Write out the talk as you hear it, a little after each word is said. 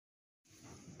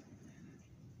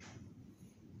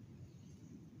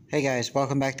Hey guys,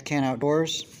 welcome back to Can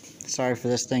Outdoors. Sorry for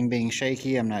this thing being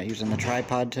shaky. I'm not using the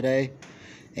tripod today.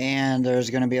 And there's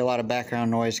going to be a lot of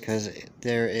background noise because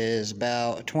there is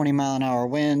about a 20-mile-an-hour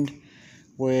wind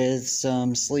with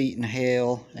some sleet and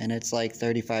hail, and it's like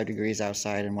 35 degrees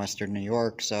outside in western New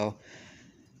York, so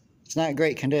it's not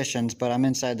great conditions, but I'm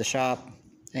inside the shop.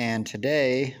 And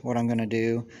today what I'm going to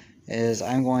do is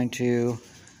I'm going to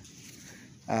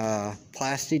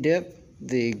plasti dip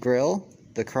the grill,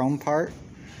 the chrome part,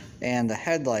 and the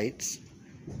headlights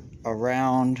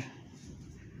around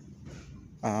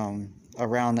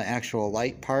the actual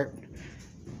light part,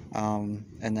 and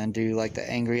then do like the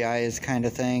angry eyes kind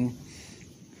of thing.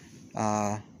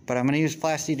 But I'm going to use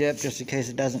plasti dip just in case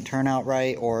it doesn't turn out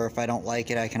right, or if I don't like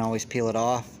it I can always peel it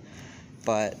off.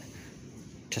 But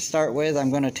to start with, I'm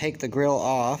going to take the grill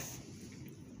off,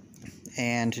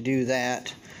 and to do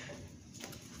that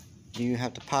you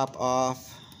have to pop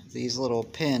off these little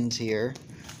pins here.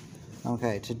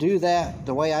 Okay, to do that,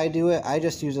 the way I do it, I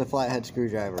just use a flathead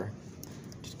screwdriver.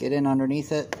 Just get in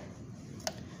underneath it,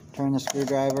 turn the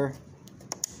screwdriver,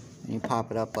 and you pop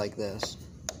it up like this.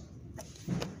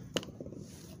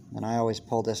 And I always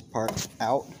pull this part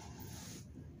out.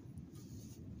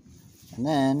 And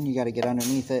then you got to get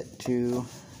underneath it to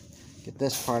get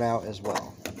this part out as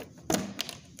well.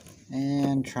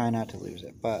 And try not to lose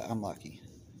it, but I'm lucky.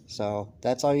 So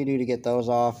that's all you do to get those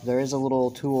off. There is a little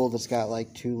tool that's got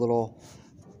like two little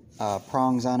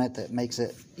prongs on it that makes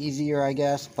it easier, I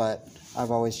guess, but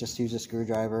I've always just used a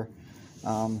screwdriver.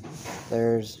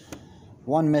 There's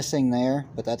one missing there,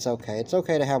 but that's okay. It's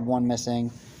okay to have one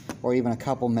missing or even a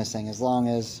couple missing as long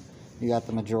as you got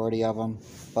the majority of them.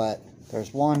 But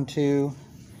there's 1, 2,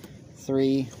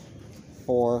 3,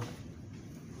 4,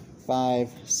 5,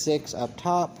 6 up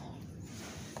top.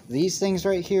 These things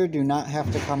right here do not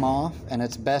have to come off, and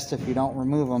it's best if you don't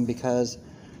remove them because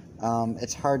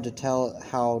it's hard to tell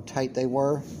how tight they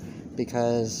were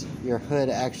because your hood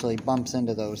actually bumps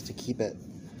into those to keep it,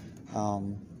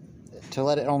 to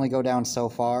let it only go down so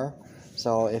far.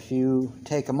 So if you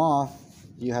take them off,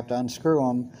 you have to unscrew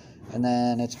them, and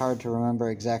then it's hard to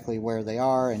remember exactly where they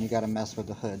are, and you got to mess with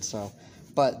the hood. So,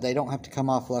 but they don't have to come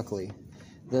off, luckily.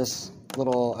 This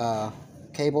little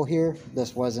cable here,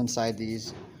 this was inside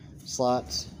these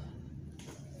slots,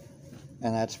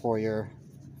 and that's for your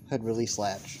hood release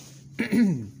latch.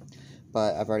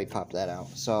 But I've already popped that out.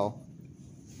 So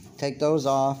take those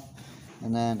off,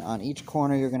 and then on each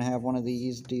corner you're going to have one of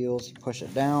these deals. You push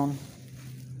it down,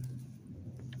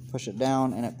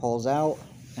 and it pulls out.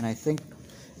 And I think,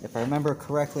 if I remember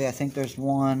correctly, I think there's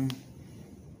one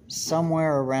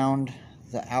somewhere around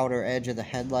the outer edge of the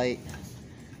headlight,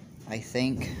 I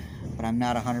think, but I'm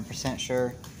not 100%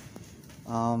 sure.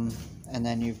 And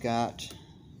then you've got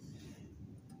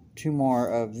two more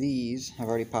of these. I've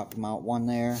already popped them out, one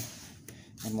there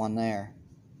and one there.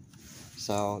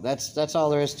 So that's all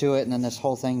there is to it, and then this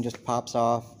whole thing just pops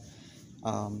off.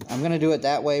 I'm going to do it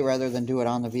that way rather than do it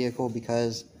on the vehicle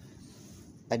because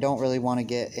I don't really want to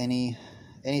get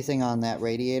anything on that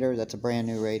radiator. That's a brand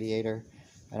new radiator.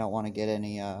 I don't want to get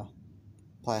any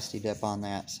plasti dip on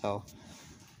that. So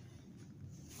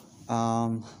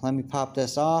let me pop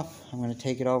this off. I'm going to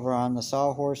take it over on the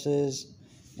sawhorses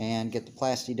and get the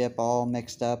plasti dip all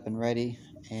mixed up and ready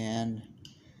and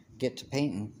get to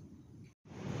painting.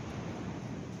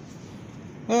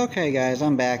 Okay guys,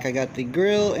 I'm back. I got the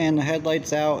grill and the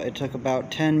headlights out. It took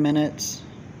about 10 minutes.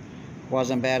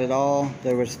 Wasn't bad at all.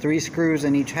 There was 3 screws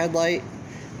in each headlight,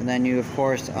 and then you of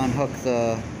course unhook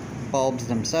the bulbs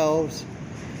themselves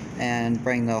and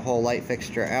bring the whole light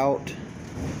fixture out.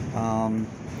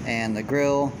 And the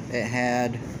grill, it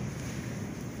had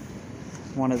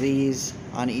one of these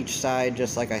on each side,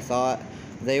 just like I thought.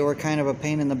 They were kind of a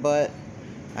pain in the butt.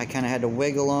 I kind of had to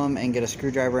wiggle them and get a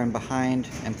screwdriver in behind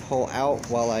and pull out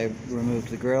while I removed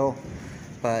the grill,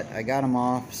 but I got them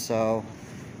off. So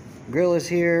grill is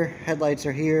here, headlights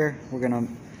are here. We're gonna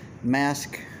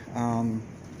mask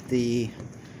the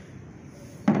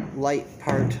light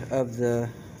part of the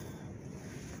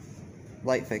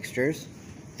light fixtures,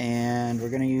 and we're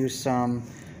going to use some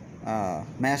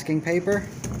masking paper,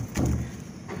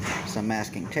 some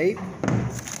masking tape.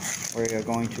 We're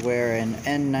going to wear an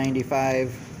N95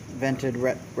 vented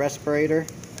respirator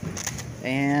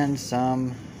and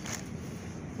some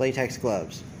latex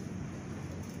gloves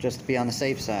just to be on the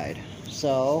safe side.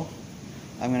 So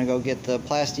I'm going to go get the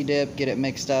plasti dip, get it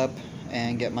mixed up,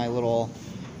 and get my little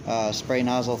spray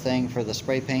nozzle thing for the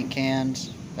spray paint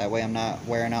cans. That way I'm not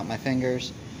wearing out my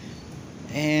fingers.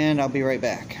 And I'll be right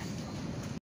back.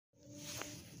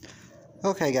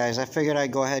 Okay guys, I figured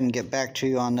I'd go ahead and get back to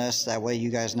you on this. That way you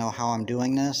guys know how I'm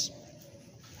doing this.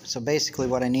 So basically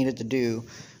what I needed to do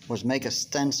was make a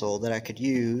stencil that I could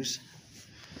use.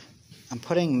 I'm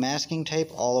putting masking tape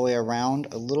all the way around,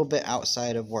 a little bit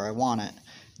outside of where I want it.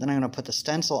 Then I'm going to put the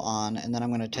stencil on, and then I'm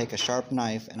going to take a sharp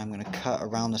knife and I'm going to cut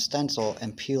around the stencil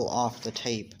and peel off the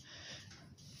tape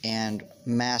and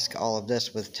mask all of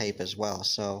this with tape as well.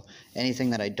 So anything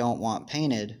that I don't want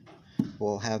painted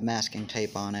will have masking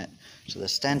tape on it. So the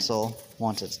stencil,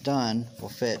 once it's done, will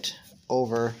fit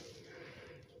over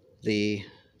the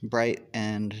bright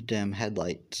and dim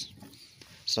headlights.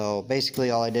 So basically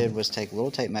all I did was take a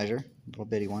little tape measure, a little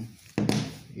bitty one.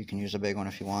 You can use a big one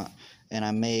if you want. And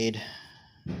I made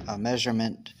a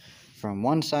measurement from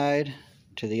one side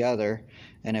to the other,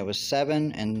 and it was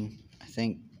 7 and I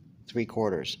think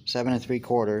 3/4. 7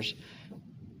 3/4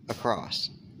 across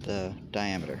the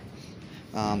diameter.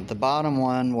 The bottom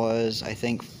one was I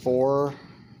think 4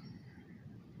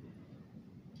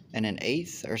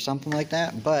 1/8 or something like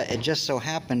that, but it just so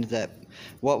happened that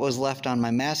what was left on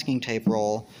my masking tape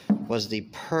roll was the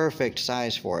perfect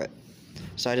size for it.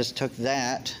 So I just took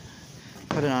that,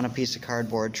 put it on a piece of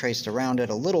cardboard, traced around it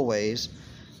a little ways,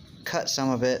 cut some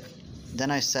of it,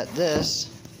 then I set this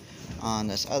on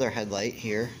this other headlight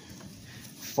here,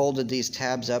 folded these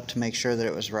tabs up to make sure that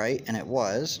it was right, and it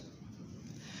was.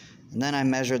 And then I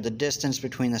measured the distance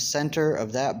between the center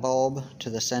of that bulb to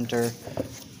the center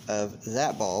of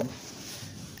that bulb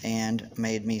and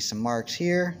made me some marks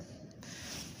here.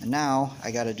 And now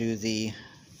I got to do the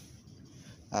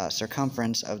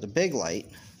circumference of the big light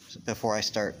before I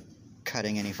start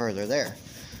cutting any further there.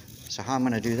 So how I'm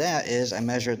going to do that is I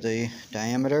measured the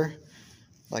diameter,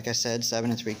 like I said,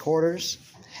 7 3/4.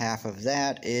 Half of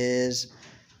that is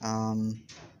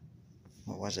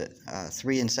what was it,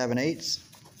 3 7/8,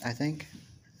 I think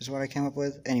is what I came up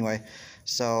with. Anyway,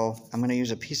 so I'm going to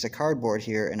use a piece of cardboard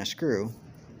here and a screw.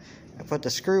 I put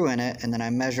the screw in it, and then I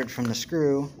measured from the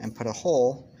screw and put a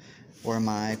hole where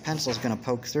my pencil is going to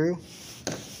poke through.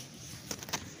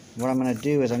 What I'm going to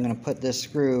do is I'm going to put this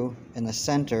screw in the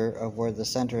center of where the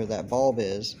center of that bulb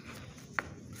is,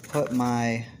 put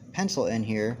my pencil in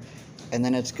here, and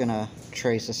then it's going to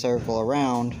trace a circle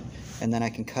around, and then I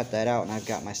can cut that out and I've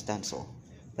got my stencil.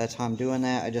 That's how I'm doing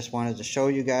that. I just wanted to show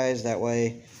you guys, that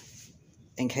way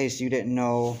in case you didn't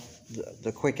know,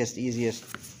 the quickest, easiest,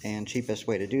 and cheapest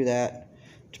way to do that,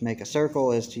 to make a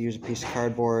circle, is to use a piece of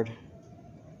cardboard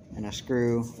and a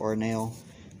screw or a nail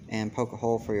and poke a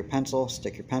hole for your pencil,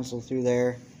 stick your pencil through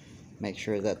there, make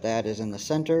sure that that is in the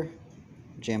center,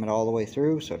 jam it all the way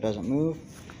through so it doesn't move,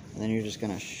 and then you're just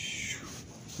going to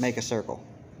make a circle.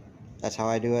 That's how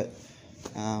I do it,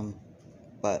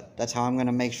 but that's how I'm going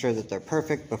to make sure that they're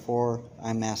perfect before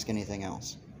I mask anything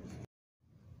else.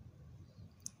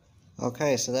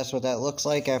 Okay, so that's what that looks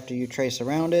like after you trace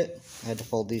around it. I had to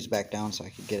fold these back down so I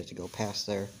could get it to go past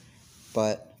there,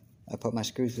 but I put my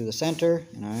screw through the center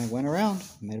and I went around,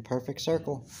 made a perfect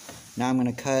circle. Now I'm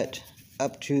going to cut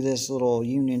up to this little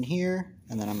union here,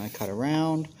 and then I'm going to cut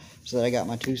around so that I got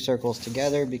my two circles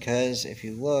together, because if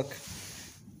you look,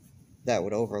 that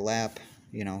would overlap,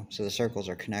 you know, so the circles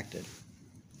are connected.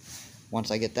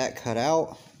 Once I get that cut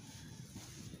out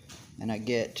and I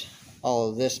get all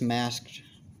of this masked,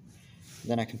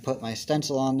 then I can put my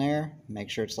stencil on there, make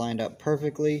sure it's lined up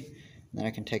perfectly. Then I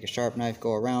can take a sharp knife,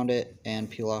 go around it, and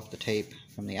peel off the tape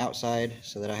from the outside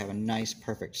so that I have a nice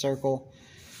perfect circle.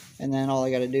 And then all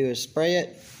I got to do is spray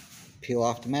it, peel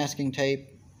off the masking tape,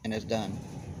 and it's done.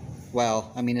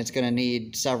 Well, I mean, it's going to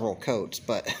need several coats,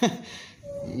 but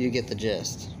you get the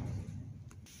gist.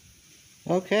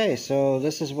 Okay, so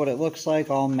this is what it looks like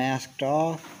all masked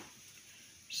off.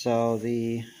 So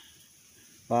the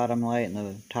bottom light and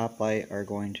the top light are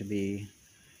going to be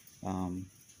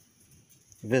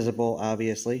visible,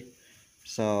 obviously.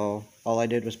 So all I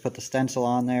did was put the stencil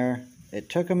on there. It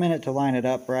took a minute to line it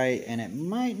up right, and it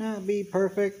might not be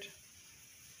perfect,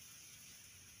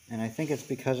 and I think it's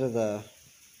because of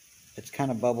it's kind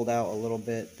of bubbled out a little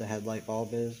bit, the headlight bulb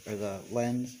is, or the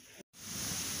lens.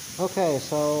 Okay,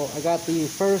 so I got the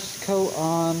first coat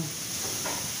on.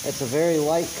 It's a very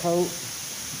light coat,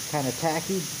 kind of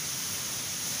tacky.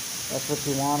 That's what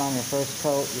you want on your first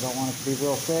coat. You don't want it to be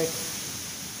real thick.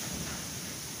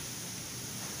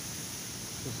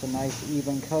 Just a nice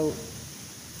even coat.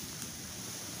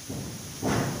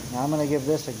 Now I'm going to give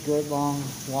this a good long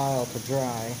while to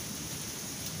dry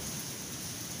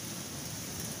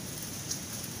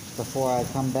before I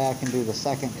come back and do the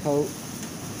second coat.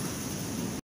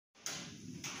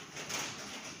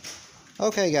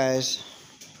 Okay guys,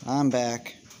 I'm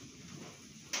back.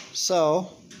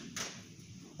 So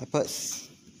I put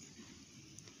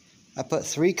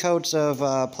 3 coats of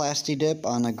plasti dip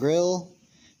on the grill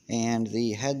and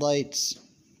the headlights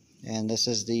and this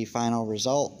is the final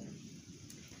result.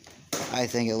 I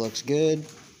think it looks good.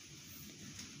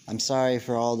 I'm sorry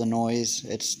for all the noise.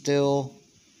 It's still,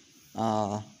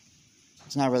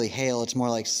 it's not really hail, it's more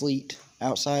like sleet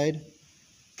outside.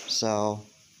 So,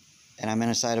 and I'm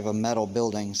inside of a metal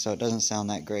building, so it doesn't sound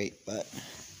that great, but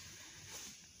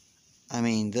I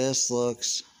mean, this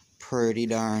looks pretty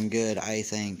darn good, I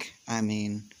think. I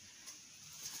mean,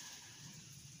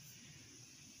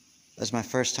 that's my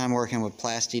first time working with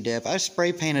plasti dip. I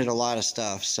spray painted a lot of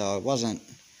stuff, so it wasn't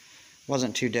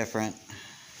too different.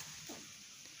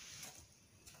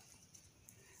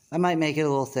 I might make it a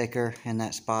little thicker in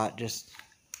that spot just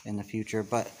in the future,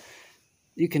 but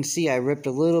you can see I ripped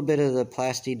a little bit of the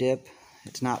plasti dip.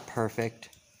 It's not perfect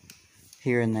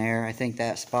here and there. I think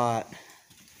that spot,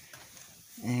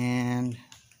 and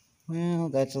well,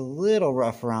 that's a little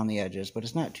rough around the edges, but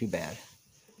it's not too bad.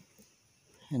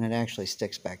 And it actually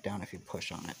sticks back down if you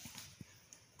push on it.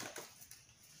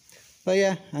 But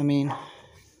yeah, I mean,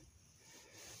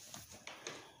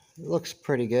 it looks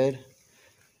pretty good.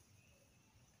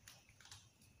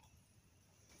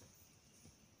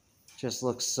 Just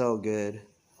looks so good.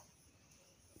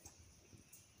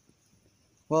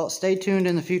 Well, stay tuned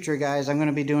in the future, guys. I'm going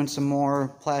to be doing some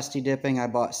more plasti dipping. I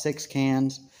bought 6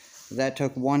 cans. That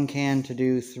took 1 can to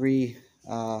do 3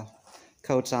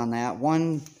 coats on that.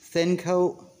 One thin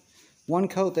coat, one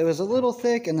coat that was a little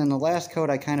thick, and then the last coat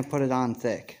I kind of put it on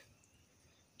thick.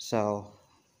 So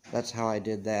that's how I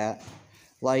did that.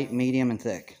 Light, medium, and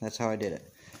thick. That's how I did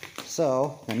it.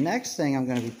 So the next thing I'm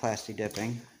going to be plasti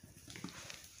dipping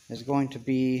is going to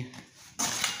be,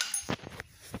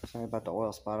 sorry about the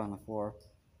oil spot on the floor,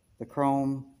 the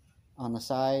chrome on the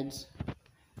sides.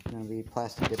 I'm going to be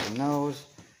plasti dipping those.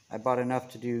 I bought enough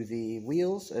to do the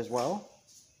wheels as well.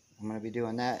 I'm going to be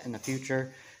doing that in the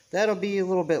future. That'll be a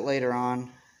little bit later on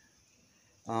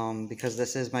because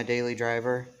this is my daily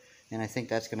driver, and I think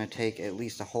that's going to take at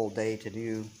least a whole day to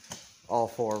do all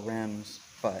 4 rims.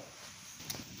 But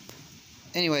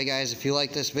anyway, guys, if you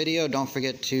like this video, don't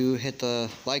forget to hit the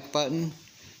like button.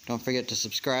 Don't forget to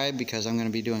subscribe because I'm going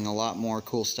to be doing a lot more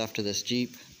cool stuff to this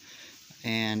Jeep.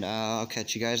 And I'll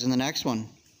catch you guys in the next one.